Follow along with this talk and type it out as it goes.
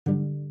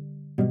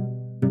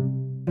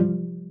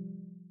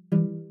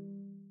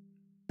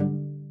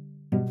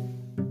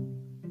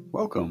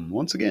Welcome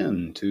once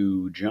again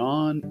to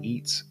John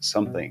Eats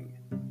Something.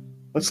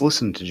 Let's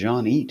listen to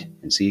John eat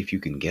and see if you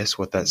can guess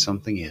what that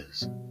something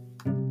is.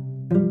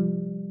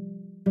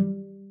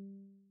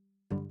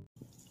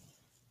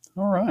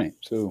 Alright,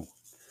 so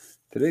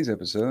today's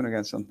episode, I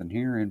got something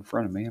here in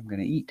front of me I'm going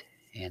to eat.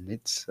 And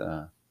it's,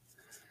 I'm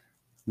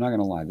not going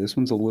to lie, this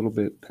one's a little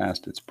bit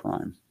past its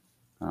prime.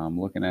 I'm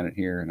looking at it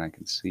here and I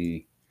can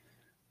see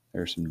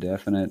there's some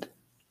definite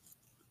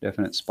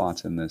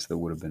spots in this that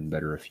would have been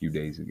better a few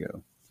days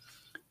ago.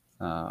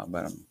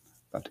 But I'm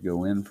about to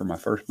go in for my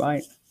first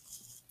bite.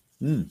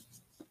 It's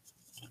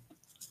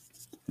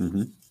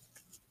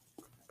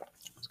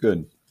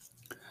good.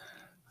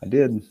 I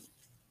did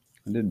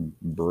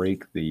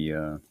break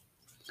the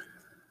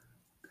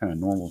kind of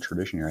normal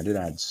tradition here. I did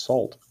add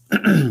salt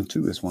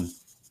to this one.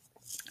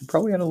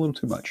 Probably had a little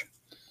too much,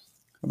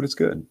 but it's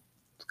good.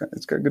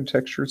 It's got good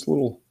texture. It's a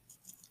little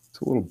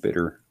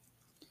bitter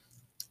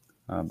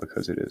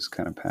because it is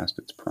kind of past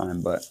its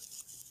prime, but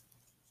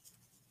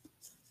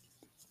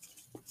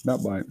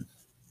that bite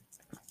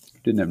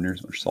didn't have near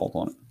as much salt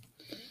on it,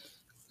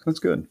 so it's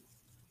good.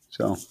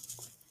 So,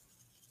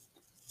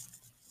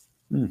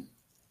 kind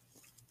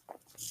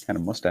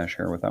of mustache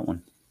hair with that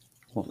one.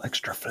 A little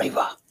extra flavor,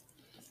 a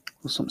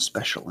little something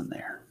special in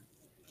there.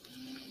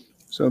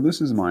 So this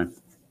is my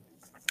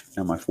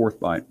fourth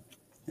bite,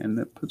 and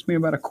that puts me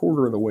about a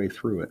quarter of the way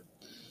through it.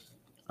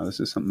 This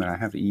is something that I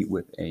have to eat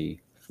with a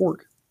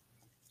fork.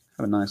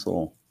 I have a nice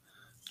little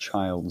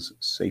child's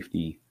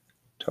safety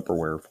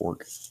Tupperware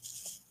fork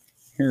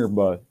here,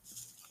 but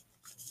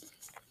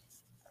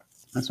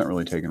that's not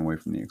really taken away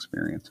from the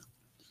experience.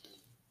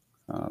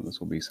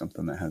 This will be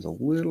something that has a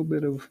little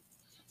bit of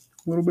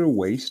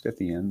waste at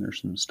the end.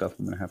 There's some stuff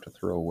I'm going to have to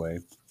throw away.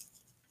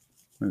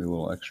 Maybe a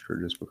little extra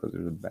just because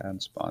there's a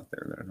bad spot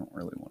there that I don't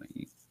really want to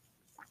eat.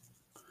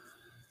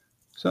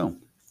 So,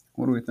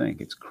 what do we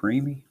think? It's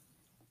creamy,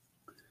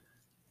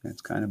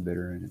 it's kind of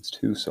bitter, and it's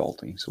too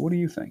salty. So what do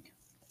you think?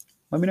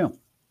 Let me know.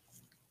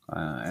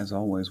 As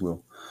always,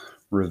 we'll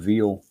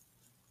reveal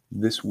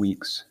this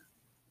week's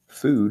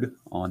food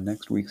on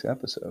next week's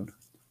episode.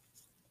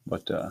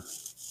 But let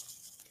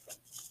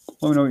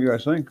me know what you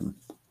guys think.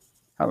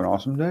 Have an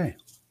awesome day.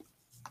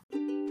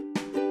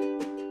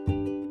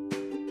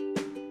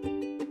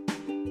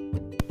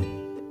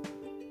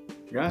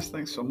 Guys,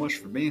 thanks so much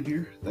for being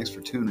here. Thanks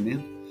for tuning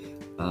in.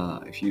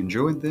 If you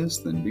enjoyed this,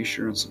 then be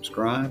sure and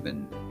subscribe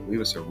and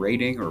leave us a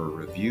rating or a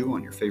review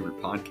on your favorite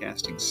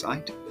podcasting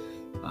site.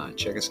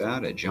 Check us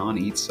out at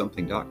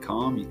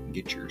johneatssomething.com. You can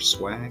get your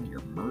swag,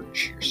 your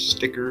merch, your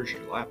stickers,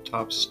 your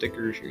laptop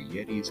stickers, your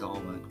Yetis, all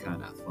that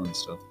kind of fun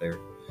stuff there.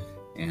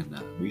 And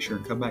be sure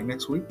and come back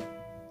next week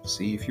to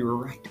see if you were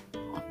right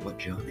on what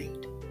John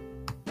ate.